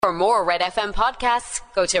For more Red FM podcasts,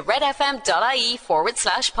 go to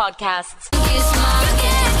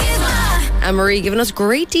redfm.ie/podcasts. Anne-Marie giving us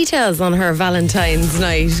great details on her Valentine's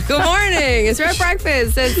night. Good morning. It's Red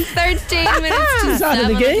Breakfast. It's 13 minutes to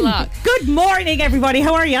 7 o'clock. Good morning, everybody.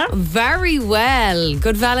 How are you? Very well.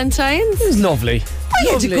 Good Valentine's? It was lovely.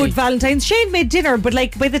 I had a good Valentine's. Shane made dinner, but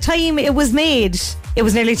by the time it was made, it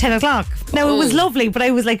was nearly 10 o'clock. Now, it was lovely, but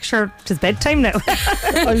I was like, sure, it's bedtime now.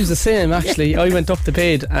 I was the same, actually. I went up to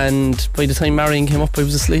bed, and by the time Marion came up, I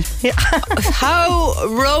was asleep. Yeah. How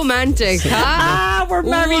romantic, huh? We're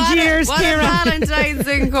married years, what Ciara. a Valentine's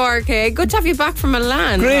in Cork, eh? Good to have you back from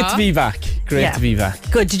Milan. Great huh? to be back. Great to be back.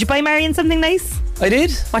 Good. Did you buy Marion something nice? I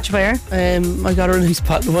did. What you buy her? I got her a nice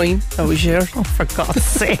pot of wine that we shared. Oh, for God's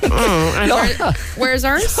sake. Where's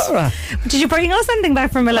ours? Did you bring us something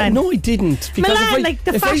back from Milan? No, I didn't. Because Milan, like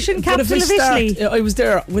the fashion capital of Italy. I was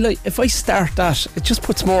there. If I start that, it just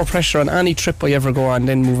puts more pressure on any trip I ever go on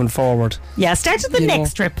then moving forward. Yeah, start at the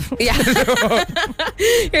next trip. Yeah.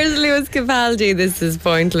 Here's Lewis Capaldi. This is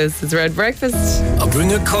Pointless. It's Red Breakfast. I'll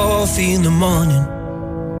bring a coffee in the morning.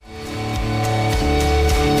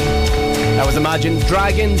 That was Imagine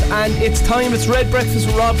Dragons, and it's time. It's Red Breakfast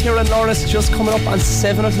with Rob, Ciara and Laura. It's just coming up on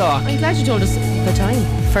 7 o'clock. I'm glad you told us the time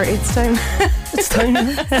for it's time. It's time.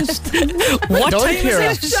 What time is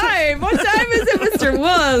it? What time is it, Mr.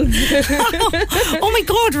 Wolf? Oh my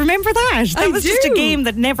God, remember that? That was just a game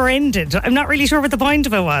that never ended. I'm not really sure what the point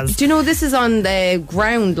of it was. Do you know this is on the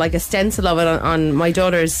ground, like a stencil of it on my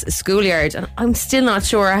daughter's schoolyard, and I'm still not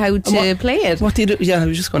sure how to play it. What do you do? Yeah, I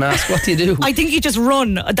was just going to ask, what do you do? I think you just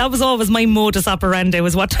run. That was always my modus operandi,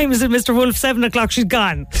 was what time is it, Mr. Wolf? 7 o'clock, she's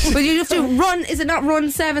gone. But you have to run, is it not run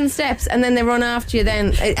 7 steps and then they run after you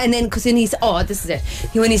then? And then, because then he's, this is it.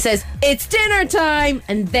 When he says, it's dinner time,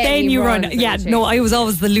 and then you run. Yeah, no, I was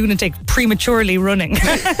always the lunatic prematurely running.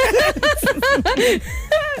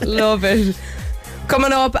 Love it.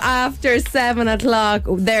 Coming up after 7 o'clock,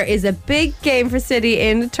 there is a big game for City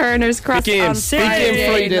in Turner's Cross on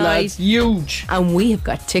Friday night. Lads. Huge. And we have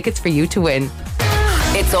got tickets for you to win.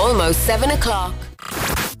 It's almost 7 o'clock.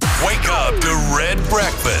 Wake up to Red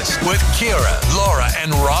Breakfast with Ciara, Laura,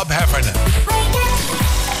 and Rob Heffernan.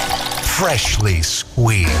 Freshly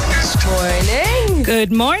squeezed. Morning.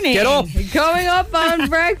 Good morning. Get up. Coming up on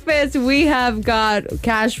Breakfast, we have got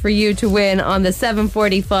cash for you to win on the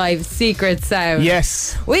 7:45 Secret Sound.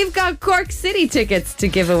 Yes. We've got Cork City tickets to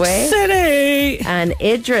give away. City. And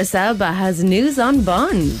Idris Elba has news on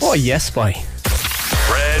Bond. Oh, yes, boy.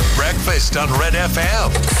 Red Breakfast on Red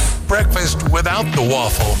FM. Breakfast without the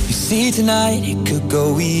waffle. You see, tonight it could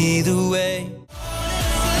go either way.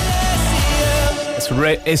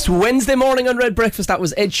 It's Wednesday morning on Red Breakfast. That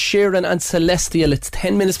was Ed Sheeran and Celestial. It's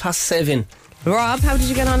 10 minutes past 7. Rob, how did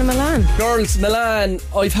you get on in Milan? Girls, Milan,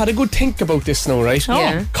 I've had a good think about this now, right?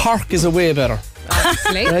 Yeah. Cork is a way better.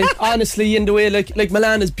 Obviously. Right? Honestly, in the way, like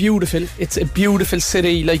Milan is beautiful. It's a beautiful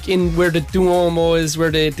city, like in where the Duomo is,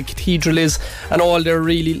 where the cathedral is, and all their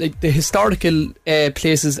really, like the historical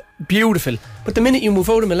places, beautiful. But the minute you move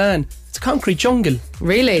out of Milan, it's a concrete jungle.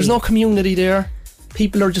 Really? There's no community there.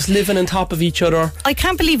 People are just living on top of each other. I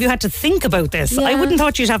can't believe you had to think about this. Yeah. I wouldn't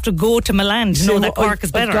thought you'd have to go to Milan to know that Cork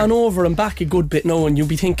is better. I've gone over and back a good bit now, and you'll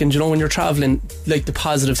be thinking, you know, when you're travelling, like the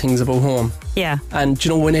positive things about home. Yeah. And you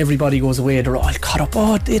know, when everybody goes away, they're all caught up.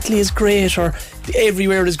 Oh, Italy is great, or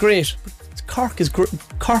everywhere is great. But Cork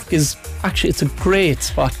is actually, it's a great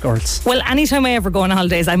spot, girls. Well, anytime I ever go on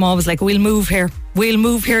holidays, I'm always like, we'll move here,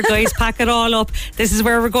 guys, pack it all up. This is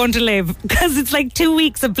where we're going to live. Because it's like 2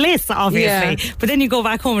 weeks of bliss, obviously. Yeah. But then you go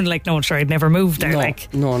back home and like, no, sure, I'd never move there.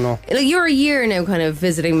 No. Like, you're a year now kind of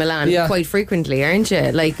visiting Milan quite frequently, aren't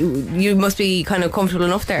you? Like, you must be kind of comfortable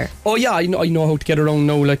enough there. Oh yeah, I know how to get around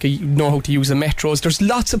now. Like, I know how to use the metros. There's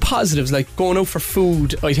lots of positives, like going out for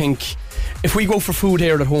food. I think if we go for food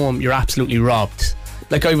here at home, you're absolutely robbed.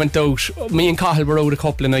 Like, I went out, me and Cahill were out a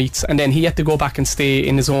couple of nights, and then he had to go back and stay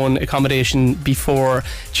in his own accommodation before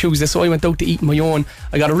Tuesday, so I went out to eat my own.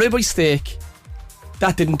 I got a ribeye steak.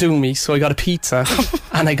 That didn't do me, so I got a pizza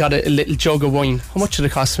and I got a little jug of wine. How much did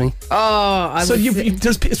it cost me?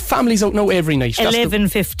 There's families out now every night.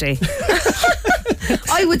 $11.50.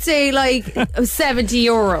 I would say like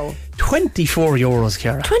 €70. 24 euros,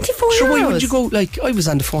 Ciara. 24 euros? Sure, why would you go, like, I was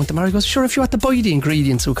on the phone to Mary, goes, sure, if you had to buy the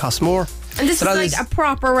ingredients, it would cost more. And this is like a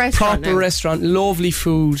proper restaurant. Restaurant, lovely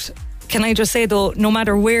food. Can I just say, though, no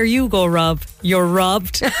matter where you go, Rob, you're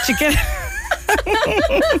robbed to get...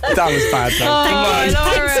 That was bad, though. Thanks,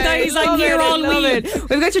 guys. I'm here all week.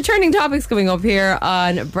 We've got your trending topics coming up here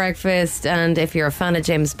on Breakfast, and if you're a fan of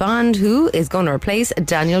James Bond, who is going to replace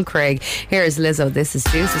Daniel Craig? Here's Lizzo. This is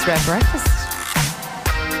Juice. It's Red Breakfast.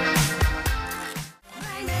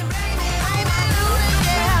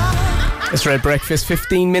 It's Red Breakfast,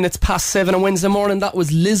 15 minutes past 7 on Wednesday morning. That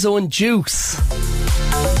was Lizzo and Juice.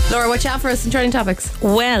 Laura, watch out for us in trending topics.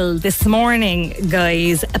 Well, this morning,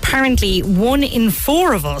 guys, apparently 1 in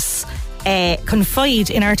 4 of us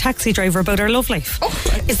confide in our taxi driver about our love life.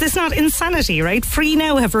 Is this not insanity, right? Free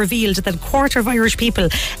Now have revealed that a quarter of Irish people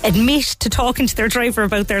admit to talking to their driver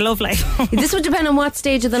about their love life. This would depend on what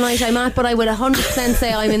stage of the night I'm at, but I would 100%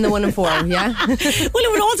 say I'm in the 1 in 4, yeah? Well,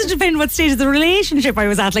 it would also depend what stage of the relationship I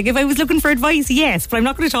was at. Like, if I was looking for advice, yes, but I'm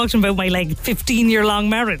not going to talk to him about my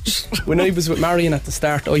 15-year-long marriage. When I was with Marion at the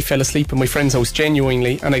start, I fell asleep in my friend's house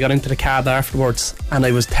genuinely, and I got into the cab afterwards and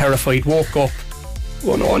I was terrified. Woke up,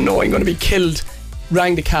 oh no, I'm going to be killed.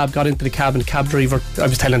 Rang the cab, got into the cab, and the cab driver, I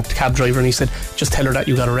was telling the cab driver, and he said, just tell her that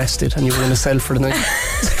you got arrested and you were in a cell for the night.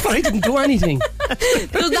 But I didn't do anything.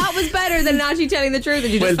 So that was better than actually telling the truth, that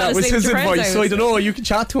you just fell that was asleep his with your advice. friends' So I house. don't know, you can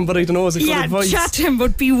chat to him, but I don't know, is it good advice? Yeah, chat to him,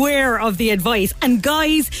 but beware of the advice. And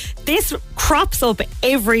guys, this crops up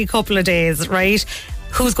every couple of days, right?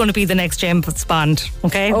 Who's going to be the next James Bond?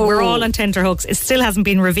 Okay, we're all on tenterhooks. It still hasn't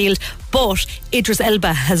been revealed, but Idris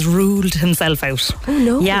Elba has ruled himself out. Oh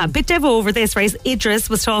no! Yeah, a bit devo over this, right? Idris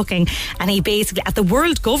was talking, and he basically at the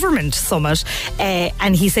World Government Summit,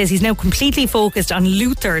 and he says he's now completely focused on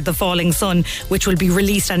Luther, the Falling Sun, which will be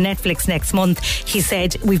released on Netflix next month. He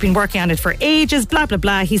said we've been working on it for ages. Blah blah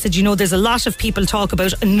blah. He said, there's a lot of people talk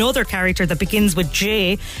about another character that begins with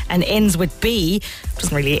J and ends with B.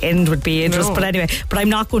 Doesn't really end with B, Idris, but anyway. But I'm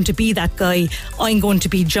not going to be that guy. I'm going to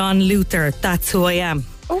be John Luther. That's who I am.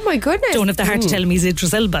 Oh my goodness. Don't have the heart to tell him he's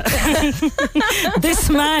Idris Elba. This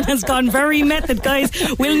man has gone very method, guys.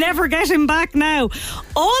 We'll never get him back now.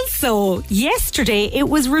 Also, yesterday it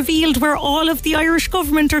was revealed where all of the Irish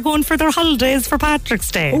government are going for their holidays for Patrick's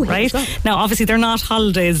Day, right? Now, obviously, they're not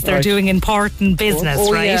holidays. They're doing important business,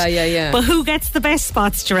 right? Yeah. But who gets the best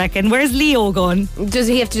spots, do you reckon? Where's Leo going? Does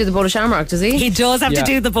he have to do the Bowl of Shamrock, does he? He does have to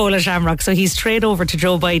do the Bowl of Shamrock, so he's straight over to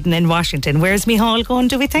Joe Biden in Washington. Where's Micheál going,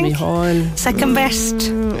 do we think? Micheál. Second best.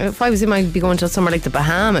 If I was him, I'd be going to somewhere like the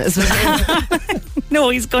Bahamas. No,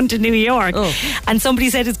 he's going to New York. And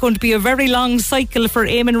somebody said it's going to be a very long cycle for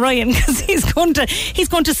Eamon Ryan because he's going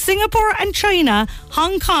to Singapore and China,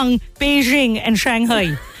 Hong Kong, Beijing and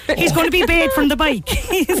Shanghai. He's going to be bait from the bike.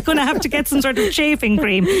 He's going to have to get some sort of chafing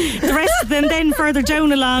cream. The rest of them then further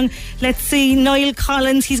down along, let's see, Niall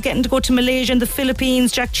Collins, he's getting to go to Malaysia and the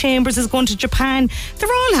Philippines. Jack Chambers is going to Japan. They're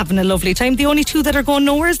all having a lovely time. The only two that are going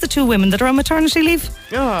nowhere is the 2 women that are on maternity leave.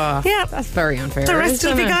 Oh, yeah, that's very unfair. The rest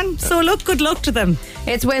will be gone. So look, good luck to them.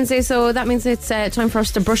 It's Wednesday, so that means it's time for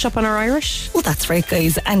us to brush up on our Irish. Well, that's right,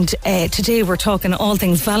 guys. And today we're talking all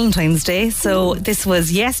things Valentine's Day. So this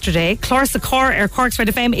was yesterday. Cork's Red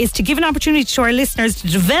FM is to give an opportunity to our listeners to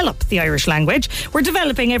develop the Irish language. We're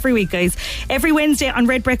developing every week, guys. Every Wednesday on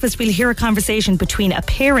Red Breakfast, we'll hear a conversation between a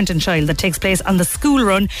parent and child that takes place on the school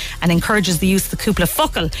run and encourages the use of the cúpla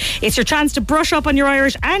focal. It's your chance to brush up on your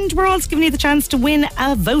Irish, and we're also giving you the chance to win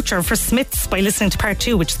a voucher for Smith's by listening to part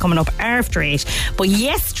 2, which is coming up after 8. But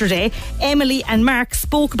yesterday, Emily and Mark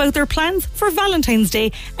spoke about their plans for Valentine's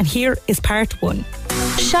Day, and here is part 1.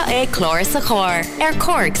 Sha'e Clór sa Chór,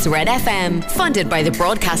 Cork's Red FM, funded by the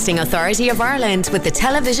Broadcasting Authority of Ireland with the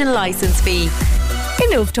television licence fee.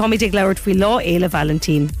 Hello, Tommy Diglauer fi Law Éla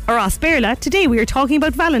Valentine. Or Asperla, today we are talking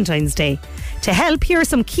about Valentine's Day. To help, here are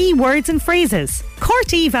some key words and phrases.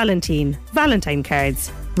 Corti Valentine, Valentine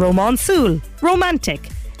cards. Romansul, romantic.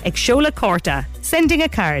 Exola corta, sending a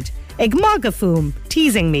card. Egmagafum,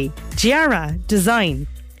 teasing me. Ciara, design.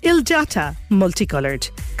 Ildata, multicoloured.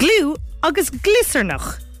 Glue, agus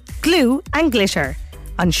glycernach. Glue and glitter.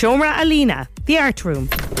 On Shomra Alina, the art room.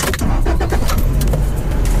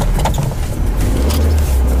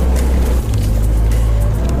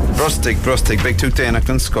 Brustig, big two dénach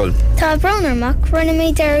an skull. Tá bronnarmach runna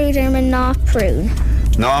mé deirúidir me ná prún.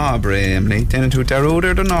 Ná Emily, déna tú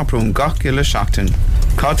deirúidir do ná prún gach ille seachtain.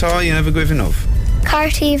 Cátá dhéanamh go bhfuinmh.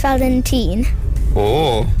 Cartaí Valentine.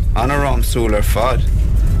 Ó, anna ramsúil ar fad.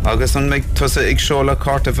 Agus an meid tusa ag seola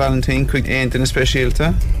Carta Valentine chuig aontain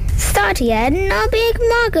speisialta? Stadiad ná big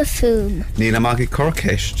magafúm. Níl amach i Cork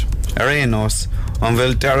heist. Ar éonos, an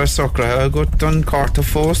bhfuil deara socrathe agat don Carta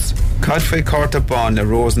fós. Cad fé Carta bán le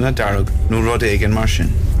Rosanna darug nó rud éigean mar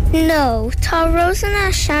sin. No, tá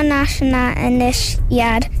Rosanna seanasna inis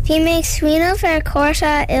iad. Bhí méid swinal ver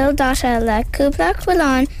Corta ildata le cúpla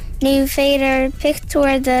chhuileán nó féidir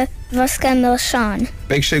pictúir de Bhosca mil seán.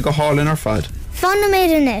 Beidh sé go hálinn ar fad. Fanna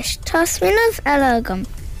méid inis, tá swinal eile agam.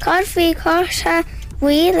 Cad fí Corta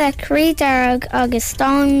bhuí le crí darug agus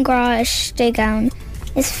stán grá istigán.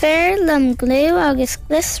 Is fair lum glú agus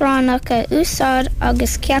glyceránach a úsáid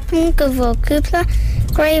agus ceapan go bhfuil cúpla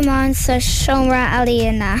gréimán sa Shomra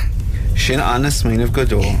Alíona. Sin Annas Mine of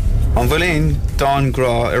Godó. An Valentine Don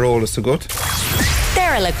Gra Erolas a good.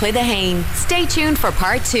 Dara le Cuida Hain. Stay tuned for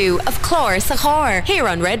part 2 of Clór sa Chór here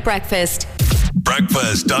on Red Breakfast.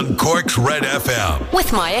 Breakfast on Cork's Red FM.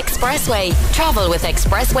 With My Expressway. Travel with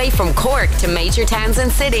Expressway from Cork to major towns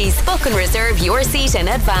and cities. Book and reserve your seat in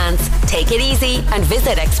advance. Take it easy and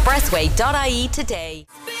visit expressway.ie today.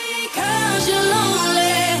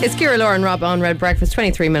 It's Ciara, Laura and Rob on Red Breakfast,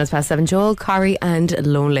 23 minutes past 7. Joel, Corrie and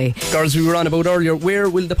Lonely. Girls, we were on about earlier, where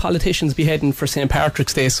will the politicians be heading for St.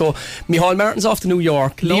 Patrick's Day? So Micheál Martin's off to New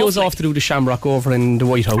York. Lovely. Leo's off to do the Shamrock over in the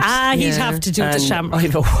White House. He'd have to do the Shamrock. I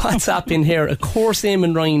have a WhatsApp in here. Of course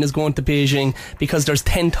Eamon Ryan is going to Beijing because there's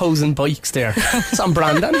 10,000 bikes there. It's on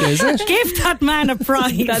brand, isn't it? Give that man a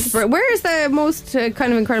prize. Where is the most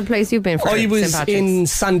kind of incredible place you've been for I was St. Patrick's? in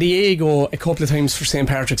San Diego a couple of times for St.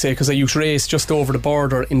 Patrick's Day because I used to race just over the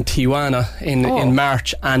border in Tijuana in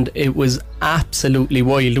March, and it was absolutely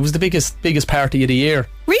wild. It was the biggest party of the year.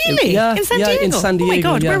 Really? Yeah, in San Diego? in San Diego. Oh my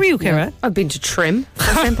God, where were you, Ciara? I've been to Trim for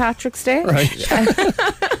St. Patrick's Day. Right.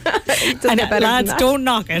 And lads, don't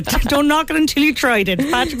knock it. Don't knock it until you tried it.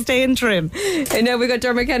 Patrick's Day in Trim. And now we got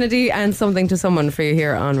Dermot Kennedy and Something to Someone for you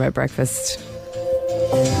here on Red Breakfast.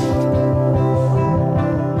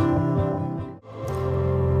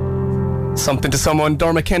 Something to Someone,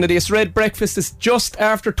 Dermot Kennedy. It's Red Breakfast. It's just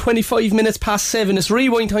after 25 minutes past 7. It's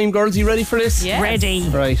rewind time, girls. You ready for this? Yes. Ready.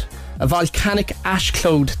 Right. A volcanic ash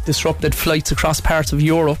cloud disrupted flights across parts of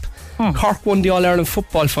Europe. Cork won the All-Ireland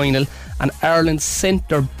football final, and Ireland sent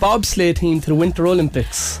their bobsleigh team to the Winter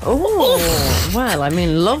Olympics. Oh, well, I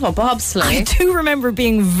mean, love a bobsleigh. I do remember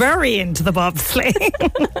being very into the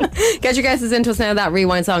bobsleigh. Get your guesses into us now. That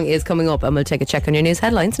rewind song is coming up, and we'll take a check on your news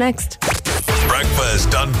headlines next.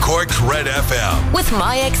 Breakfast on Cork's Red FM. With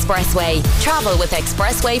My Expressway. Travel with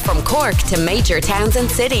Expressway from Cork to major towns and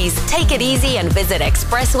cities. Take it easy and visit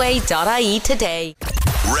expressway.ie today.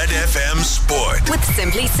 Red FM Sport. With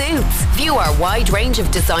Simply Suits. View our wide range of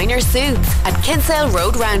designer suits at Kinsale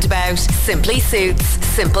Road Roundabout. Simply Suits.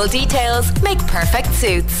 Simple details make perfect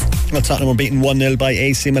suits. Well, Tottenham were beaten 1-0 by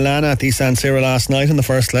AC Milan at the San Siro last night in the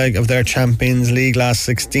first leg of their Champions League last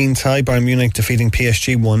 16 tie. Bayern Munich defeating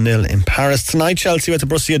PSG 1-0 in Paris. Tonight, Chelsea with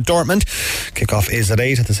Borussia Dortmund. Kickoff is at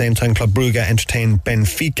 8. At the same time, Club Brugge entertain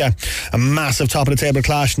Benfica. A massive top of the table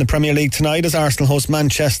clash in the Premier League tonight as Arsenal host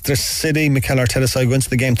Manchester City. Mikel Arteta side wins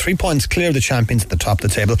the game 3 points clear of the champions at the top of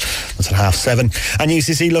the table. That's at 7:30. And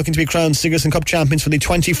UCC looking to be crowned Sigerson Cup champions for the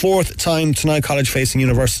 24th time tonight. College facing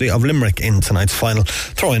University of Limerick in tonight's final.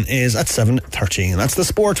 Throw-in is at 7:30. And that's the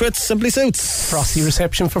sport with Simply Suits. Frosty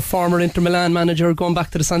reception for former Inter Milan manager going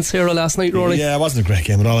back to the San Siro last night, Rory. Yeah, it wasn't a great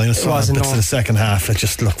game at all. I saw wasn't, bits no. of the second half. It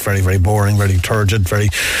just looked very, very boring, very turgid, very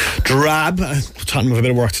drab. Tottenham have a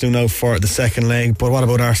bit of work to do now for the second leg. But what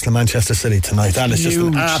about Arsenal Manchester City tonight? That is just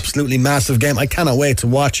an absolutely massive game. I cannot wait to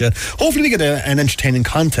watch it. Hopefully we get an entertaining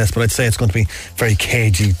contest, but I'd say it's going to be very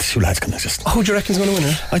cagey. Two lads going to just... Who do you reckon's going to win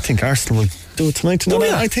it? I think Arsenal will do it tonight. Oh,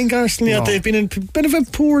 yeah. I think Arsenal, they've been in a bit of a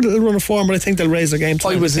poor little run of form, but I think they'll raise their game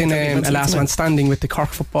tonight. I was in a last man standing with the Cork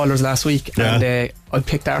footballers last week, and I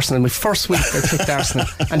picked Arsenal. My first week I picked Arsenal,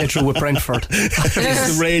 and they drew with Brentford. It's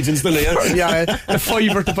the rage still, yeah, a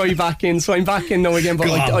fiver to buy back in, so I'm back in now again, but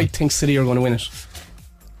I think City are going to win it.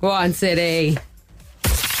 Go on, City.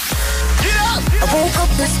 I woke up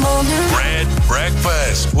this morning. Red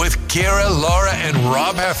Breakfast with Ciara, Laura and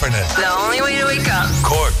Rob Heffernan. The only way to wake up.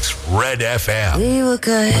 Cork's Red FM. We were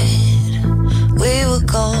good. We were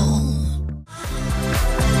gold.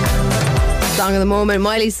 Song of the moment,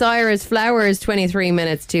 Miley Cyrus, Flowers, 23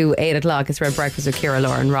 minutes to 8 o'clock. It's Red Breakfast with Ciara,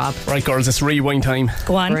 Laura and Rob. Right, girls, it's rewind time.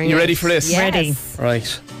 Go on. Bring You it. ready for this? Yes. Ready.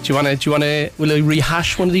 Right. Do you want to will I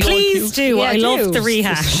rehash one of the old Please cues? do. Yeah, I do. love the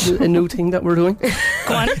rehash. A new thing that we're doing.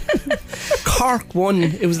 Go on. Cork won.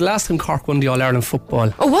 It was the last time Cork won the All-Ireland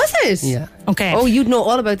football. Oh, was it? Yeah. Okay. Oh, you'd know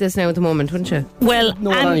all about this now at the moment, wouldn't you? Well,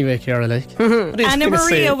 No, anyway, Ciara, like. What is Anna gonna say?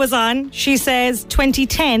 Maria was on. She says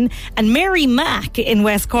 2010, and Mary Mack in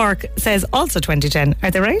West Cork says also 2010.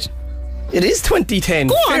 Are they right? It is 2010.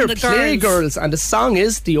 Go on, Fair the play, girls. girls. And the song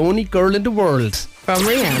is The Only Girl in the World. From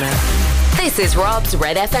Rihanna. This is Rob's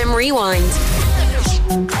Red FM Rewind.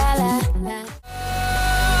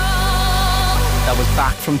 That was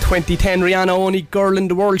back from 2010. Rihanna, Only Girl in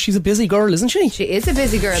the World. She's a busy girl, isn't she? She is a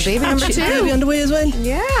busy girl. Baby number She- 2. Baby on the way as well.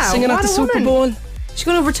 Yeah. Singing what at the a Super woman. Bowl. She's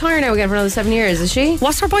going to retire now again for another 7 years, is she?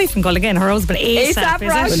 What's her boyfriend called again? Her husband ASAP, A$AP is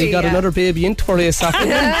Rocky. it? Well, he got Yeah. another baby into her ASAP.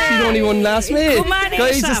 She'd only won last May. Come on,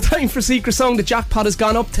 Guys, A$AP. it's time for Secret Song. The jackpot has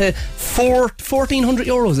gone up to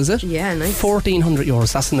 €1,400, is it? Yeah, nice.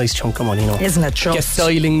 €1,400. That's a nice chunk of money, you know. Isn't it Get just?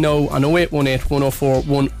 dialing now on 0818 104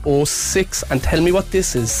 106 and tell me what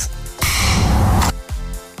this is.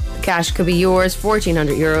 Cash could be yours.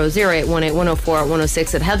 €1,400. 0818 104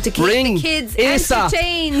 106. It'd help to keep Ring. the kids Asa.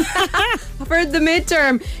 entertained for the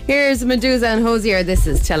midterm. Here's Medusa and Hosier. This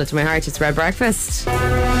is Tell It To My Heart. It's Red Breakfast.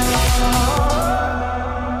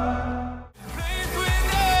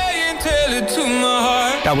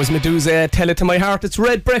 That was Medusa, Tell It To My Heart. It's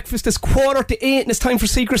Red Breakfast. It's 7:45 and it's time for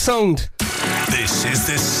Secret Sound. This is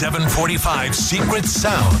the 7:45 Secret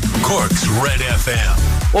Sound, Cork's Red FM.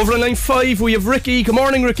 Over on line 5 we have Ricky. Good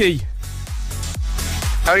morning, Ricky.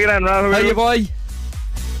 How are you doing, Rob? How are you, boy?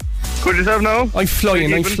 Good yourself now? I'm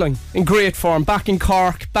flying. In great form. Back in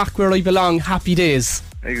Cork, back where I belong. Happy days.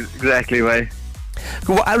 Exactly, boy.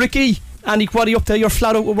 Ricky, Andy, what are you up to? You're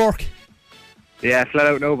flat out with work? Yeah, flat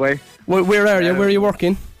out now, boy. Where are you? Where are you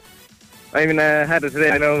working? I'm in Hadda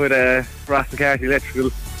today, I know, with Ross and Carty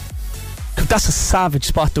Electrical. That's a savage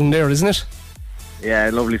spot down there, isn't it? Yeah,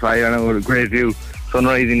 lovely fire, I know, with a great view. Sun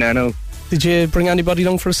rising there now. Did you bring anybody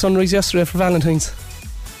down for a sunrise yesterday for Valentine's?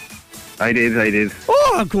 I did.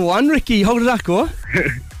 Oh, go on, Ricky. How did that go?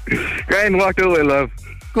 Grand, walked away, love.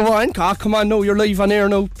 Go on, come on, no, you're live on air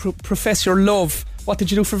now. Profess your love. What did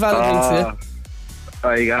you do for Valentine's Day?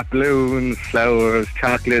 I got balloons, flowers,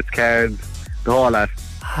 chocolates, cards, the whole lot.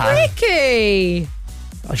 Ricky!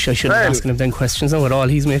 I shouldn't be asking him them questions now at all.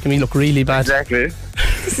 He's making me look really bad. Exactly.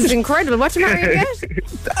 This is incredible. What did Mario get?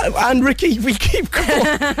 And Ricky, we keep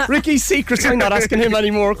going. Ricky's secrets, I'm not asking him any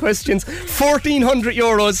more questions.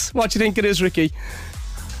 €1,400. What do you think it is, Ricky?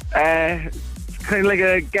 It's kind of like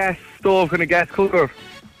a gas stove, kind of gas cooker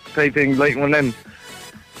type thing, like one of them.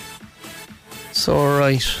 So,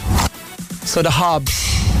 right. So the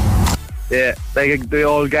hobs. Yeah, like the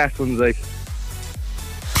old gas ones, like.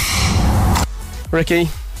 Ricky,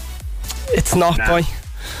 it's not, boy.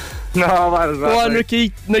 No, that is not. Go on,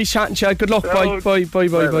 Ricky. Nice chatting to you. Good luck, bye.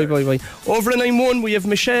 Bye. Over in line 1, we have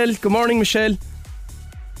Michelle. Good morning, Michelle.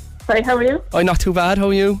 Hi, how are you? Oh, not too bad. How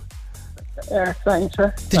are you? Yeah, fine,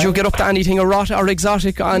 sure. Did you get up to anything erotic or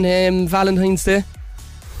exotic on Valentine's Day?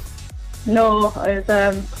 No, I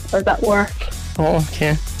was at work. Oh,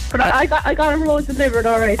 okay. But I got a rose delivered,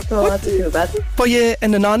 alright, so I didn't do bad. But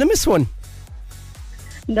an anonymous one?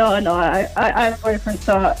 No, I have a boyfriend,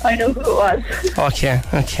 so I know who it was. Okay.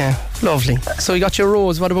 Lovely. So you got your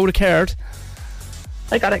rose. What about a card?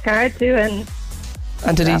 I got a card too, and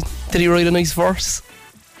did he write a nice verse?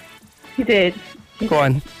 He did. Go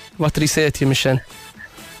on. What did he say to you, Michelle?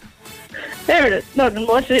 There it is. Nothing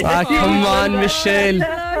much. Come on, Michelle.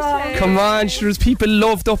 Come on, there's people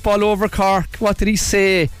loved up all over Cork. What did he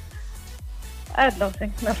say? I had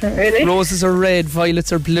nothing really. Roses are red,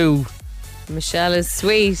 violets are blue. Michelle is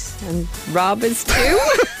sweet and Rob is too.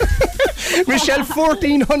 Michelle,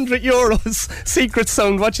 €1,400. Secret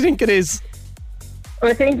Sound. What do you think it is?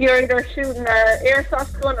 I think you're either shooting an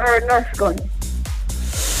airsoft gun or a Nerf gun.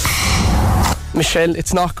 Michelle,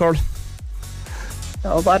 it's not, girl.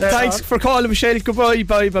 No bother. Thanks for calling, Michelle. Goodbye.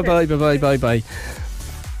 Bye.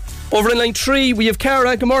 Over in line 3, we have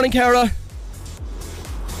Ciara. Good morning, Ciara.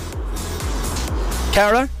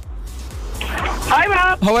 Ciara? Hi,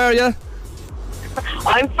 Rob. How are you?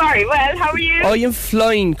 I'm very well. How are you? I am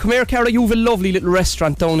flying. Come here, Ciara. You have a lovely little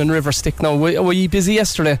restaurant down in Riverstick now. Were you busy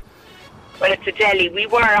yesterday? Well, it's a deli. We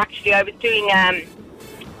were actually. I was doing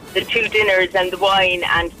the 2 dinners and the wine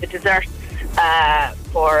and the desserts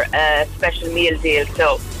for a special meal deal.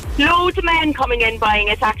 So loads of men coming in buying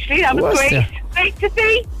it. Actually, that was great. Great to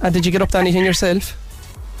see. And did you get up to anything yourself?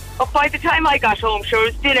 But by the time I got home, sure,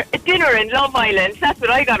 it was dinner in Love Island. That's what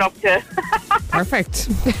I got up to. Perfect.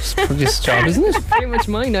 It's a pretty job, isn't it? Pretty much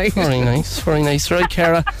my night. Very nice. Right,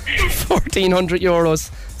 Ciara.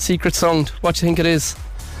 €1,400. Secret Sound. What do you think it is?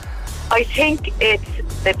 I think it's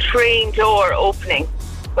the train door opening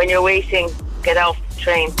when you're waiting to get off the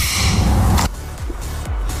train.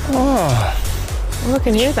 Oh. I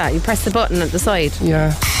can hear that. You press the button at the side.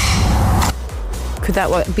 Yeah. Could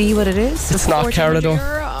that be what it is? It's not Ciara, though.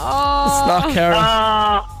 It's not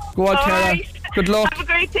Ciara. Go on, Ciara. Right. Good luck. Have a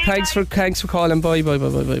great day. Thanks for calling. Bye.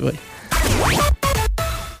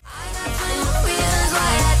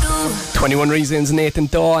 21 Reasons, Nathan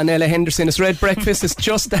Daw and Ella Henderson. It's Red Breakfast. It's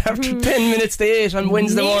just after 10 minutes to 8 on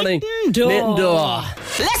Wednesday morning. Nathan Daw.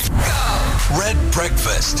 Let's go. Red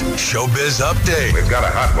Breakfast Showbiz Update. We've got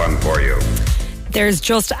a hot one for you. There's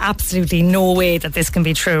just absolutely no way that this can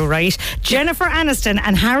be true, right? Jennifer Aniston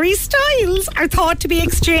and Harry Styles are thought to be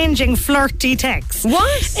exchanging flirty texts.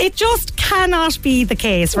 What? It just cannot be the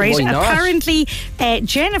case, right? Why not? Apparently,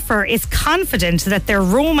 Jennifer is confident that their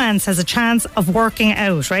romance has a chance of working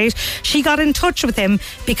out, right? She got in touch with him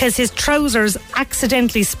because his trousers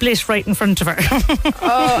accidentally split right in front of her.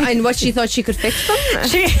 Oh, and what, she thought she could fix them?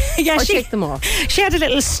 She take them off. She had a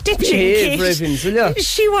little stitching Behave, kit. Revens, will ya?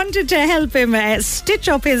 She wanted to help him stitch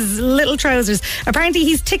up his little trousers. Apparently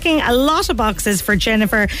he's ticking a lot of boxes for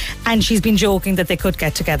Jennifer, and she's been joking that they could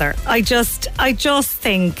get together. I just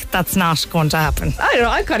think that's not going to happen. I don't know,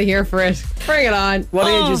 I'm kind of here for it. Bring it on.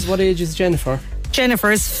 What age is Jennifer?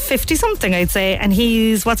 Jennifer is 50 something, I'd say, and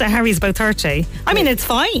Harry's about 30. I mean, it's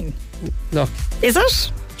fine. Look, Is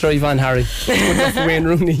it? drive on, Harry. Good enough for Wayne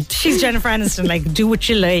Rooney. She's Jennifer Aniston, like, do what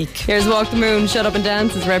you like. Here's Walk the Moon, Shut Up and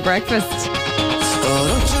Dance. It's Red Breakfast.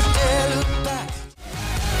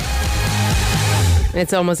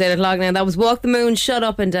 It's almost 8 o'clock now. That was Walk the Moon, Shut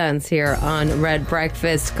Up and Dance here on Red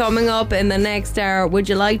Breakfast. Coming up in the next hour, would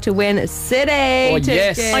you like to win City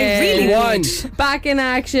tickets? Yes. I really would. Back in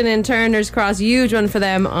action in Turner's Cross. Huge one for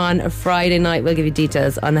them on a Friday night. We'll give you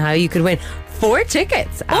details on how you could win 4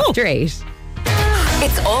 tickets after 8.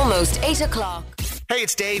 It's almost 8 o'clock. Hey,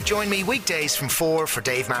 it's Dave. Join me weekdays from 4 for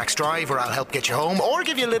Dave Max Drive, where I'll help get you home or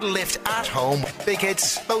give you a little lift at home. Big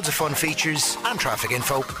hits, loads of fun features, and traffic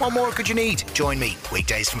info. What more could you need? Join me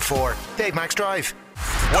weekdays from 4. Dave Max Drive.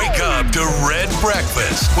 Wake up to Red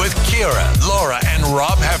Breakfast with Ciara, Laura, and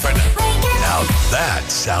Rob Heffernan. Now that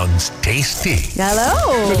sounds tasty.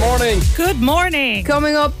 Hello. Good morning. Good morning.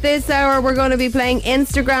 Coming up this hour, we're going to be playing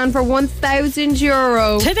Instagram for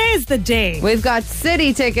 €1,000. Today's the day. We've got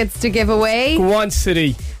City tickets to give away. Go on,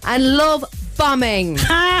 City. And love bombing. Wake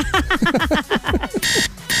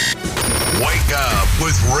up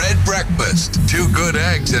with Red Breakfast. 2 good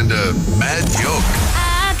eggs and a mad yolk.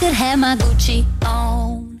 I could have my Gucci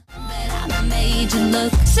on, but I made you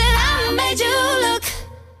look. Said I made you look.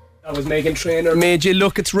 That was Megan Trainor. Made you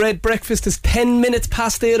look. It's Red Breakfast. It's 10 minutes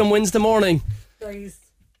past 8 on Wednesday morning.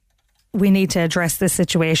 We need to address this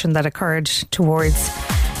situation that occurred towards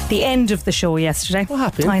the end of the show yesterday. What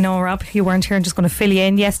happened? I know, Rob, you weren't here. I'm just going to fill you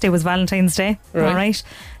in. Yesterday was Valentine's Day. Right. All right.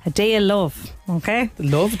 A day of love. Okay.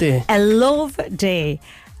 Love day. A love day.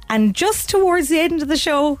 And just towards the end of the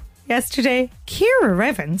show yesterday, Ciara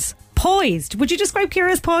Evans poised. Would you describe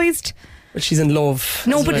Ciara as poised? Well, she's in love.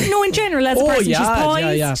 No, but no, in general, as a person, she's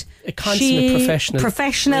poised. Yeah. A consummate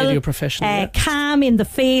professional. Radio professional. Calm in the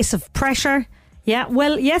face of pressure. Yeah,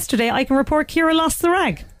 well, yesterday I can report Ciara lost the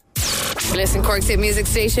rag. Listen, Cork's hit music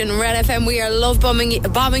station, Red FM. We are love bombing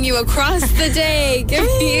you across the day,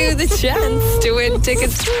 giving you the chance to win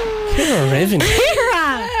tickets. Ciara Evans.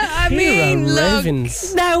 Ciara! I mean, look.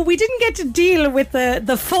 Now, we didn't get to deal with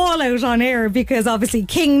the fallout on air because obviously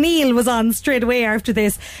King Neil was on straight away after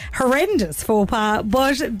this horrendous faux pas,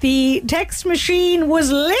 but the text machine was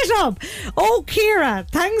lit up. Oh, Ciara,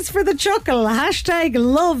 thanks for the chuckle. Hashtag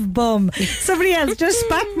love bum. Somebody else just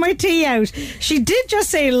spat my tea out. She did just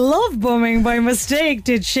say love bumming by mistake,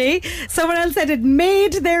 did she? Someone else said it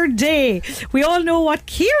made their day. We all know what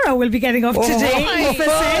Ciara will be getting up today. Uffa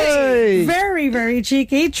said. Very, very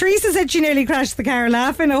cheeky. Teresa said she nearly crashed the car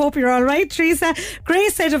laughing. I hope you're all right, Teresa.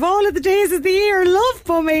 Grace said of all of the days of the year, love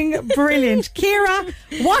bumming. Brilliant. Ciara,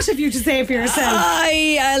 what have you to say for yourself?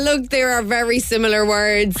 Look, there are very similar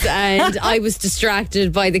words, and I was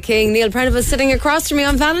distracted by the King. Neil Prentice sitting across from me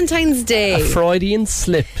on Valentine's Day. A Freudian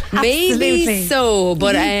slip. Maybe Absolutely. so,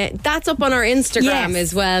 but that's up on our Instagram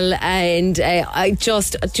as well. And I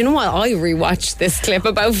just, do you know what? I rewatched this clip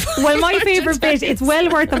about. Well, my favourite bit, it's well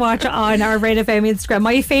worth a watch on our Red FM Instagram.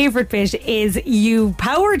 My favourite bit is you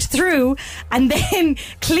powered through and then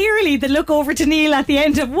clearly the look over to Neil at the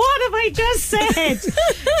end of what have I just said?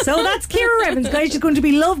 So that's Ciara Evans, guys. She's going to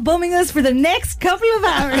be love bumming us for the next couple of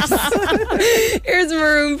hours. Here's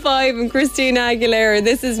Maroon 5 and Christina Aguilera.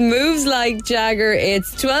 This is Moves Like Jagger.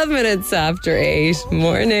 It's 12 minutes after 8.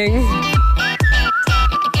 Morning.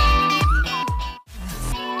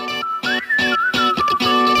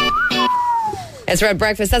 It's Red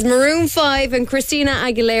Breakfast. That's Maroon 5 and Christina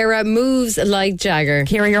Aguilera, Moves Like Jagger.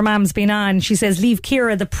 Ciara, your mum's been on. She says, leave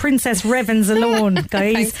Ciara, the Princess Revens, alone,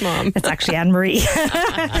 guys. Thanks, Mom. It's actually Anne-Marie. Sound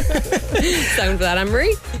for that,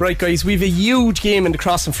 Anne-Marie. Right, guys, we've a huge game in the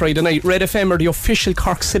Cross on Friday night. Red FM are the official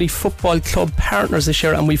Cork City Football Club partners this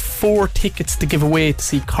year, and we've 4 tickets to give away to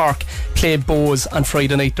see Cork play Bows on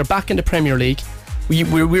Friday night. They're back in the Premier League.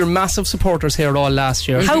 We're massive supporters here all last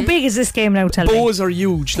year. How big is this game now, tell me? Bows are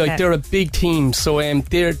huge, like they're a big team, so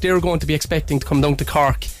they're going to be expecting to come down to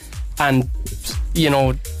Cork and, you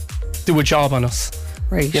know, do a job on us.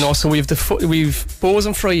 Right. You know, so we've Bows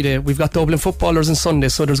on Friday, we've got Dublin footballers on Sunday,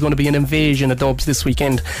 so there's going to be an invasion of Dubs this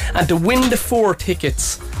weekend. And to win the 4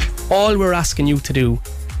 tickets, all we're asking you to do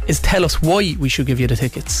is tell us why we should give you the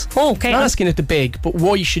tickets. Okay. Not asking it to beg, but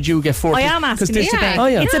why should you get 4 tickets? I am asking it to beg. Oh,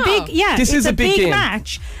 yeah. It's a big, This is a big game.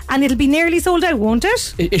 match, and it'll be nearly sold out, won't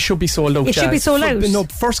it? It should be sold out. It should be sold out. No,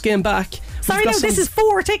 first game back. Sorry, no, this is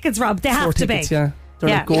 4 tickets, Rob. They have to beg.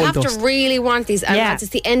 Yeah. You have to really want these. And it's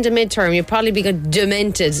the end of midterm. You'll probably be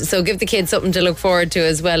demented. So give the kids something to look forward to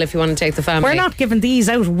as well if you want to take the family. We're not giving these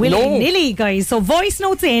out willy-nilly, guys. So voice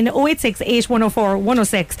notes in 086 8104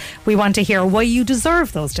 106. We want to hear why you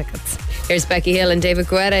deserve those tickets. Here's Becky Hill and David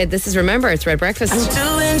Guetta. This is Remember. It's Red Breakfast.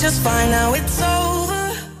 I'm doing just fine now. It's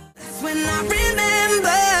over. That's when I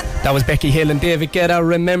remember. That was Becky Hill and David Guetta.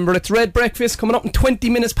 Remember, it's Red Breakfast coming up in 20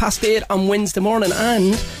 minutes past 8 on Wednesday morning.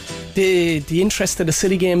 And the interest of the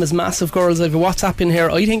City game is massive, girls. I have a WhatsApp in here.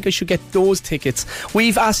 I think I should get those tickets.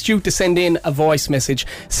 We've asked you to send in a voice message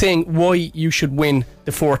saying why you should win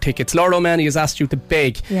the 4 tickets. Laura O'Mahony has asked you to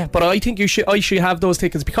beg, but I think I should have those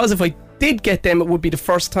tickets, because if I did get them, it would be the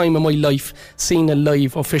first time in my life seeing a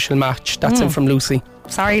live official match. That's in from Lucy.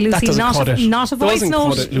 Sorry, Lucy, not a voice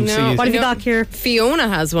note. Cut it, Lucy. No. What have you got here? Fiona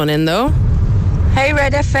has one in though. Hey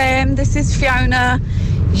Red FM, this is Fiona.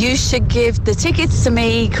 You should give the tickets to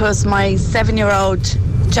me because my 7-year-old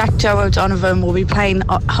Jack Joe O'Donovan will be playing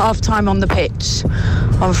half-time on the pitch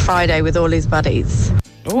on Friday with all his buddies.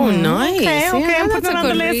 Oh, nice. Okay, I'm that's putting it a on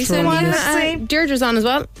the good list. reason. Let's see. Deirdre's on as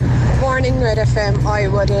well. Morning, Red FM. I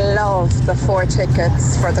would love the 4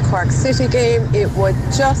 tickets for the Cork City game. It would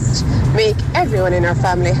just make everyone in our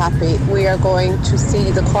family happy. We are going to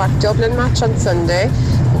see the Cork Dublin match on Sunday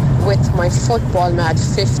with my football mad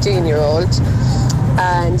 15-year-old.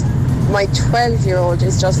 And my 12-year-old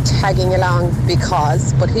is just tagging along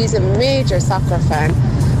but he's a major soccer fan.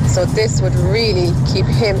 So this would really keep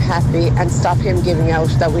him happy and stop him giving out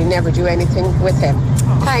that we never do anything with him.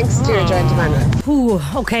 Thanks, Deirdre and Emmanuel. Ooh,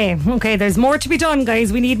 okay, there's more to be done,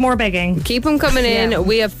 guys. We need more begging. Keep them coming in.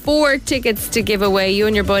 We have 4 tickets to give away. You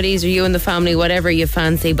and your buddies or you and the family, whatever you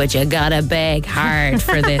fancy, but you gotta beg hard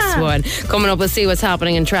for this one. Coming up, we'll see what's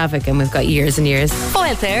happening in traffic, and we've got years and years.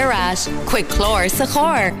 Fáilte Arás, Quick Chlór sa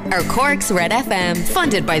Chór, or Cork's Red FM.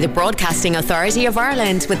 Funded by the Broadcasting Authority of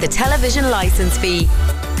Ireland with the television licence fee.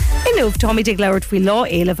 Enough Tommy Diglower fi Law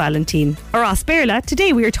Éile Valentine. Or Asperla,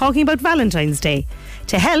 today we are talking about Valentine's Day.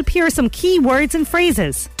 To help, here are some key words and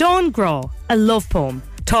phrases. Dawn Gra, a love poem.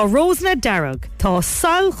 Tá Rosna Darug, Tá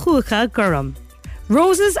Sal Chucha Gurum.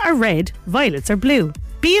 Roses are red, violets are blue.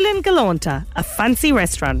 Bílin Galanta, a fancy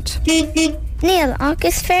restaurant. Neil,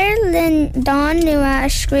 agus fair linn Dawn nua a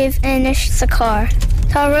scríb inis sa car.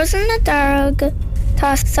 Tá Rosna Darug,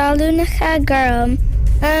 Tá Salúnacha Gurum.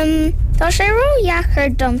 Tá sé ro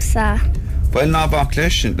yachar dumsa. Well, ná bach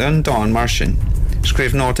leis an Dawn mar sin.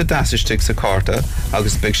 Scríb nóta dasistig sa carta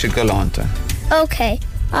agus big sé galanta. Okay,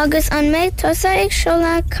 agus an méid tosa ag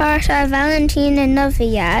siúla carta Valentine in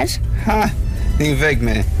Noviad. Ha, ní bheig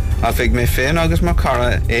me. A bheig me féin agus mar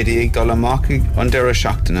cara édi ag dul amach an deire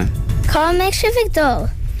seachtainna. Cá méid si bheag dul?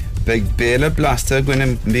 Beg béle blasta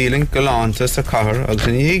gwyn bílin galanta sa cahar agus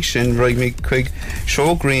an íag sin roig mi chuig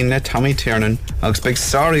seo green le Tommy Tiernan agus beg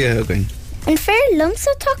sorry agin. An fair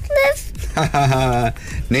lumsa tucht liv? Ha ha ha,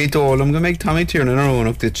 ní dólam go méid Tommy Tiernan ar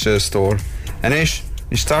ónach dit se stór. An is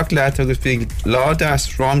tak leat agus big lá das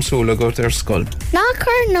rámsúla go ar skull. Ná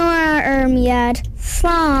chur nóra miad.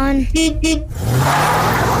 Slán.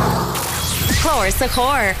 Chlór sa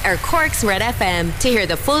Chór, or Cork's Red FM. To hear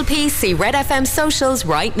the full piece, see Red FM socials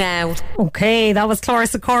right now. Okay, that was Chlór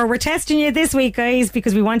sa Chór. We're testing you this week, guys,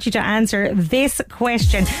 because we want you to answer this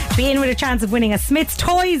question to be in with a chance of winning a Smith's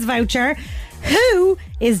Toys voucher. Who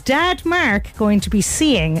is Dad Mark going to be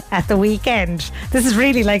seeing at the weekend? This is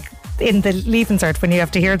really like in the Leave Insert when you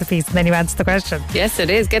have to hear the piece and then you answer the question. Yes, it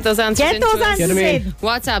is. Get those answers in.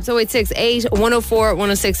 WhatsApp 0868 104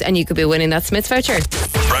 106 and you could be winning that Smith's voucher.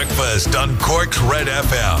 Breakfast on Cork's Red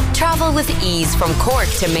FM. Travel with ease from Cork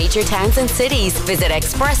to major towns and cities. Visit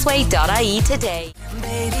expressway.ie today.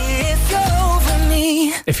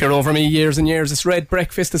 If you're over me years and years, this Red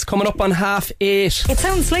Breakfast is coming up on 8:30. It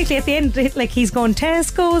sounds slightly at the end like he's going,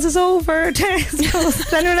 Tesco's is over, Tesco's.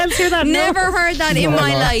 Did anyone else hear that? Never heard that in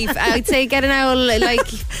my life. I'd say get an owl like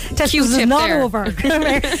Tesco's is not over.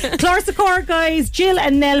 Chlór sa Chór, guys. Jill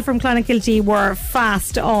and Nell from Clonakilty were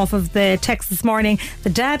fast off of the text this morning. The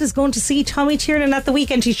dad is going to see Tommy Tiernan at the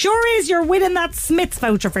weekend. He sure is. You're winning that Smith's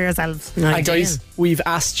voucher for yourselves. Hi guys, we've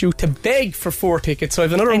asked you to beg for 4 tickets. So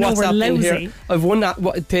I've another WhatsApp in here. I've won that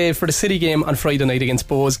for the City game on Friday night against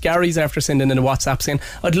Bowes. Gary's after sending in a WhatsApp saying,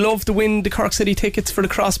 I'd love to win the Cork City tickets for the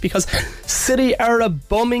Cross because City are a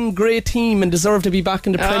bumming great team and deserve to be back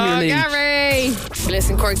in the Premier League. Gary!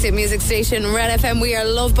 Listen, Cork City Music Station, Red FM, we are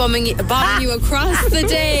love bombing you across the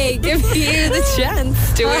day, giving you the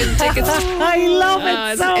chance to win tickets. I love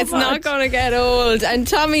it so It's not going to get old. And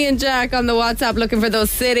Tommy and Jack on the WhatsApp looking for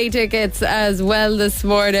those City tickets as well this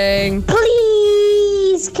morning.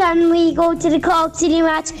 Please, can we go to the Cork City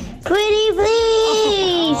match? Pretty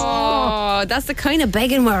please. Oh, that's the kind of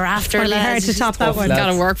begging we're after. Really hard to top that one.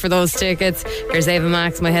 Gotta work for those tickets. Here's Ava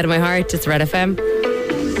Max, My Head and My Heart. It's Red FM.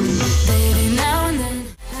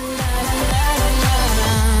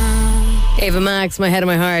 Ava Max, My Head and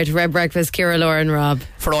My Heart, Red Breakfast, Ciara, Laura and Rob.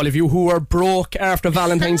 For all of you who are broke after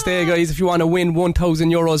Valentine's Day, guys, if you want to win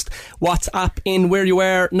 €1,000, WhatsApp in where you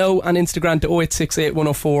are now on Instagram to 0868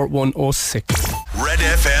 104 106. Red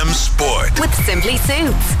FM Sport. With Simply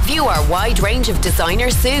Suits. View our wide range of designer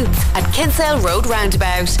suits at Kinsale Road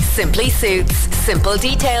Roundabout. Simply Suits. Simple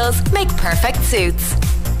details make perfect suits.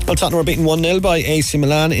 Well, Tottenham were beaten 1-0 by AC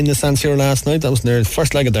Milan in the San Siro last night. That was their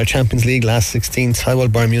first leg of their Champions League last 16 tie, while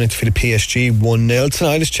Bayern Munich defeated PSG 1-0.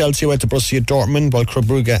 Tonight is Chelsea away to Borussia Dortmund, while Club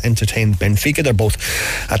Brugge entertain Benfica. They're both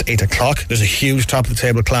at 8 o'clock. There's a huge top of the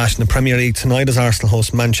table clash in the Premier League tonight as Arsenal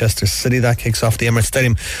host Manchester City. That kicks off the Emirates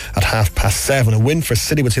Stadium at 7:30. A win for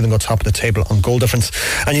City would see them go top of the table on goal difference.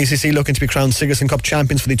 And UCC looking to be crowned Sigerson Cup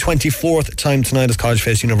champions for the 24th time tonight as College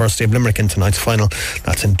face University of Limerick in tonight's final.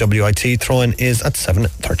 That's in WIT. Throw-in is at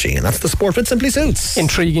 7:30. And that's the sport with Simply Suits.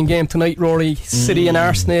 Intriguing game tonight, Rory. City and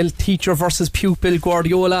Arsenal, teacher versus pupil.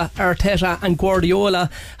 Guardiola, Arteta, and Guardiola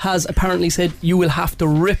has apparently said you will have to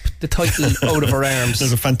rip the title out of our arms.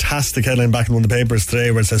 There's a fantastic headline back in one of the papers today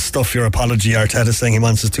where it says, stuff your apology. Arteta saying he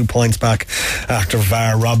wants his 2 points back after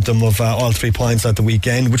VAR robbed him of all 3 points at the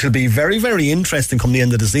weekend, which will be very, very interesting come the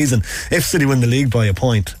end of the season if City win the league by a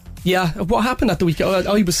point. Yeah, what happened at the weekend?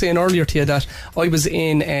 I was saying earlier to you that I was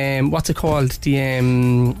in what's it called,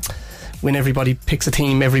 the when everybody picks a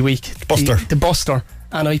team every week, Buster. The Buster,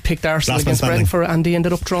 and I picked Arsenal against Brentford and they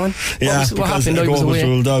ended up drawing. Yeah, what happened? A goal was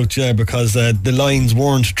ruled out, because the lines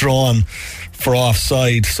weren't drawn for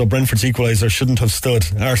offside, so Brentford's equaliser shouldn't have stood.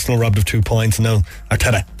 Arsenal robbed of 2 points, and now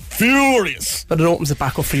Arteta furious. But it opens it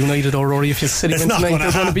back up for United, or Rory, if you City win tonight,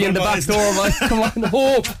 they're going to be in the back door, man. Come on,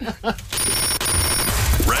 hope.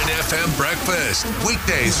 Red FM Breakfast.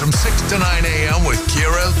 Weekdays from 6 to 9 a.m. with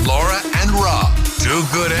Ciara, Laura and Rob. 2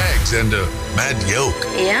 good eggs and a mad yolk.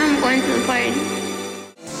 Yeah, I'm going to the party.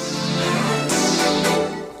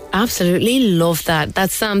 Absolutely love that.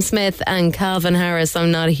 That's Sam Smith and Calvin Harris.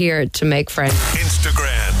 I'm not here to make friends.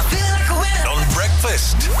 Instagram. On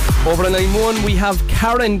Breakfast. Over the 9-1 we have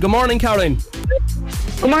Karen. Good morning, Karen.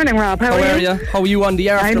 Good morning, Rob. How are you? How are you on the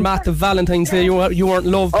aftermath of Valentine's Day? You weren't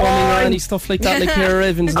love bombing or any stuff like that, like Ciara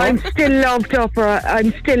Evans. No? I'm still loved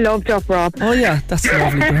up, Rob. Oh yeah, that's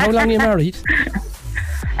lovely. How long are you married?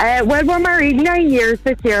 Well, we're married 9 years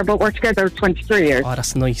this year, but we're together 23 years. Oh,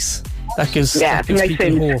 that's nice. That gives nice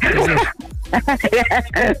people hope, doesn't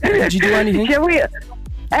it? Did you do anything? Shall we?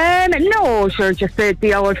 No, sure, just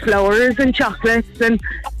the old flowers and chocolates and,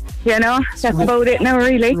 that's about it now,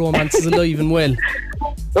 really. Romance is alive and well.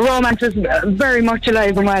 The romance is very much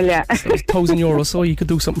alive and well, yeah. So it's €1,000, so you could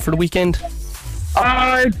do something for the weekend.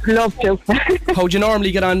 I'd love to. How do you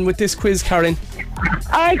normally get on with this quiz, Karen?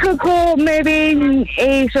 I could go maybe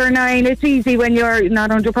 8 or 9. It's easy when you're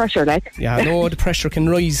not under pressure, like. Yeah, no, the pressure can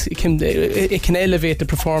rise. It can elevate the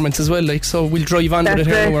performance as well, like. So we'll drive on with it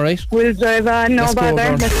here now, alright? We'll drive on, no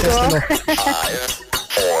bother. Let's go. 5,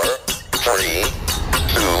 4, 3,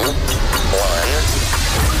 2,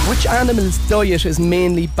 1. Which animal's diet is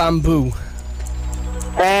mainly bamboo?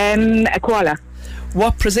 A koala.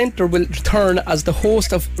 What presenter will return as the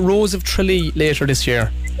host of Rose of Tralee later this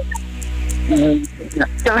year?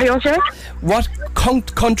 What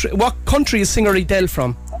country is singer Adele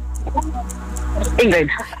from? England.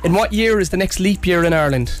 In what year is the next leap year in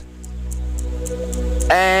Ireland?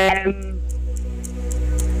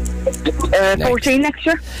 14 next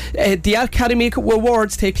year. The Academy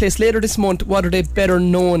Awards take place later this month. What are they better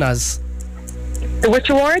known as? Which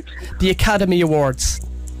awards? The Academy Awards.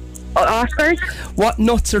 Oscars. What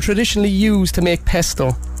nuts are traditionally used to make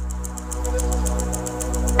pesto?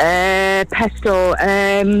 Pesto.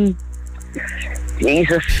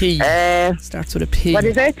 Jesus. P. Starts with a P. What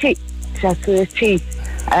is it? T. Starts with a T.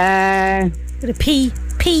 With a P.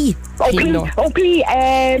 P. Oh, P. No. Oh, P.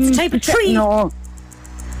 It's a type of tree. No.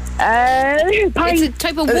 Pine. It's a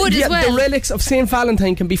type of wood as well. The relics of St.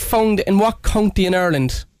 Valentine can be found in what county in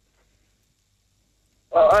Ireland?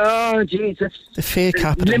 Oh, Jesus. The fake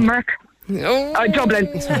capital. Limerick. Oh. Dublin.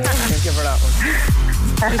 Give her that one.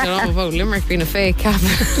 I don't know about Limerick being a fake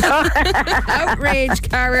capital. Outrage,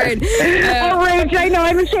 Karen. Outrage, I know.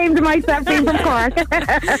 I'm ashamed of myself being from Cork.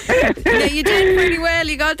 Yeah, you did pretty well.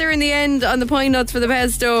 You got there in the end on the pine nuts for the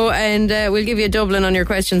pesto, and we'll give you a Dublin on your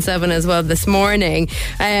question 7 as well this morning.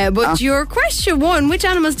 But your question 1, which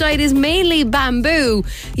animal's diet is mainly bamboo?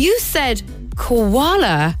 You said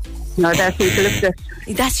koala. No, that's eucalyptus.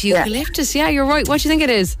 That's eucalyptus, yeah, you're right. What do you think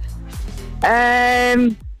it is?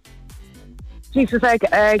 Jesus, I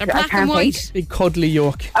black can't and white. think. Big cuddly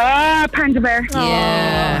yolk. Panda bear.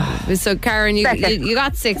 Yeah. So, Karen, you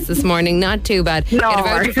got 6 this morning. Not too bad. No, Get a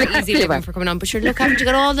voucher for Easy Living for coming on. But sure, look, haven't you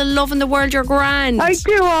got all the love in the world? You're grand. I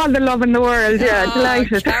do all the love in the world. Yeah,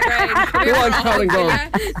 delighted. Karen, Go on, Karen, go.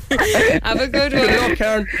 have a good one. Good luck,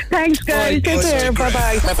 Karen. Thanks, guys. Take care.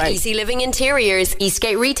 Bye-bye. Easy Living Interiors,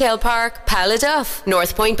 Eastgate Retail Park, Paladuff,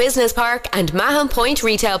 North Point Business Park, and Mahon Point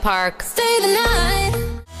Retail Park. Stay the night.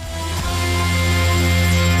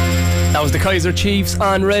 That was the Kaiser Chiefs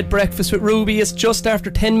on Red Breakfast with Ruby. It's just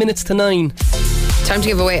after 10 minutes to 9. Time to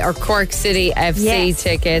give away our Cork City FC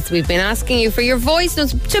tickets. We've been asking you for your voice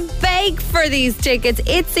notes to beg for these tickets.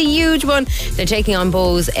 It's a huge one. They're taking on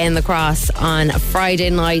Bows in the Cross on Friday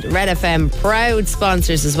night. Red FM, proud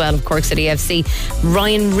sponsors as well of Cork City FC.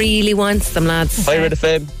 Ryan really wants them, lads. Hi, Red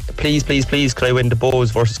FM. Please, could I win the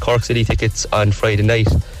Bows versus Cork City tickets on Friday night?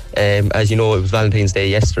 As you know, it was Valentine's Day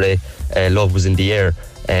yesterday. Love was in the air.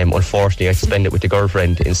 Unfortunately, I spent it with the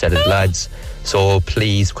girlfriend instead of the lads. So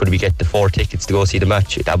please, could we get the 4 tickets to go see the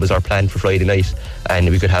match? That was our plan for Friday night, and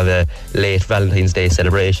we could have a late Valentine's Day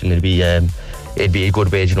celebration. It'd be a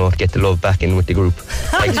good way, to get the love back in with the group.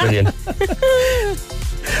 Thanks, million.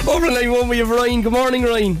 Over line 1, we have Ryan. Good morning,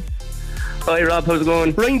 Ryan. Hi, Rob. How's it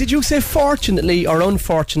going? Ryan, did you say fortunately or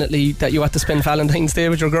unfortunately that you had to spend Valentine's Day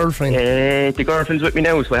with your girlfriend? The girlfriend's with me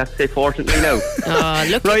now, so I have to say fortunately now. Oh,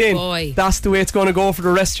 look Ryan, at boy. That's the way it's going to go for the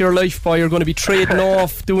rest of your life, boy. You're going to be trading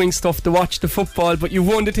off, doing stuff to watch the football, but you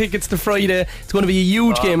won the tickets to Friday. It's going to be a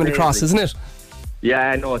huge game in the Cross, isn't it?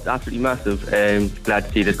 Yeah, no, it's absolutely massive. Glad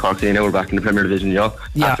to see this Cork City now. We're back in the Premier Division,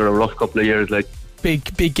 after a rough couple of years.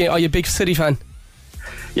 Big game. Are you a big City fan?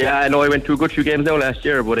 Yeah, I know. I went to a good few games now last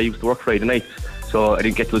year, but I used to work Friday nights, so I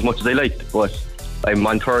didn't get to as much as I liked. But I'm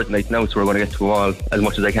on Thursday night now, so we're going to get to them all as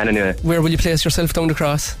much as I can anyway. Where will you place yourself down the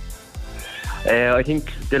Cross? I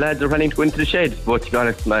think the lads are planning to go into the shed, but to be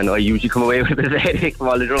honest, man, I usually come away with a bit of a headache from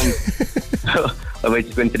all the drums. So I might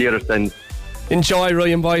just go into the other stand. Enjoy,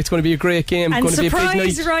 Ryan, boy. It's going to be a great game. And it's going to be a big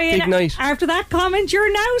night. Ryan, big night. After that comment, you're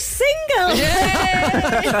now single.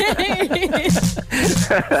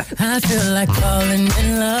 I feel like falling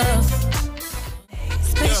in love.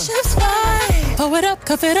 Spaceship's fly. Pull it up,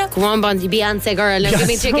 cuff it up. Go on, Bonzi, Beyonce girl. Now give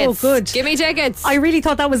me tickets. So good. Give me tickets. I really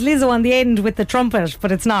thought that was Lizzo on the end with the trumpet,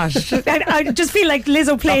 but it's not. I just feel like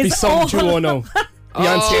Lizzo plays some duo now.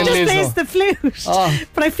 Beyonce and She Lizzo. just plays the flute.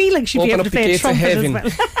 But I feel like she'd be able to play a trumpet as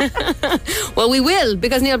well. Well, we will,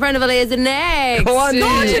 because Neil Prendeville is next. Go on,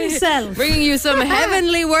 Lord himself. Bringing you some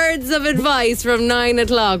heavenly words of advice from 9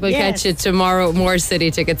 o'clock. We'll catch you tomorrow. More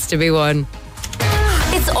City tickets to be won.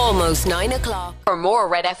 It's almost 9 o'clock. For more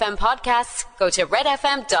Red FM podcasts, go to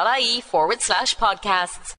redfm.ie/podcasts.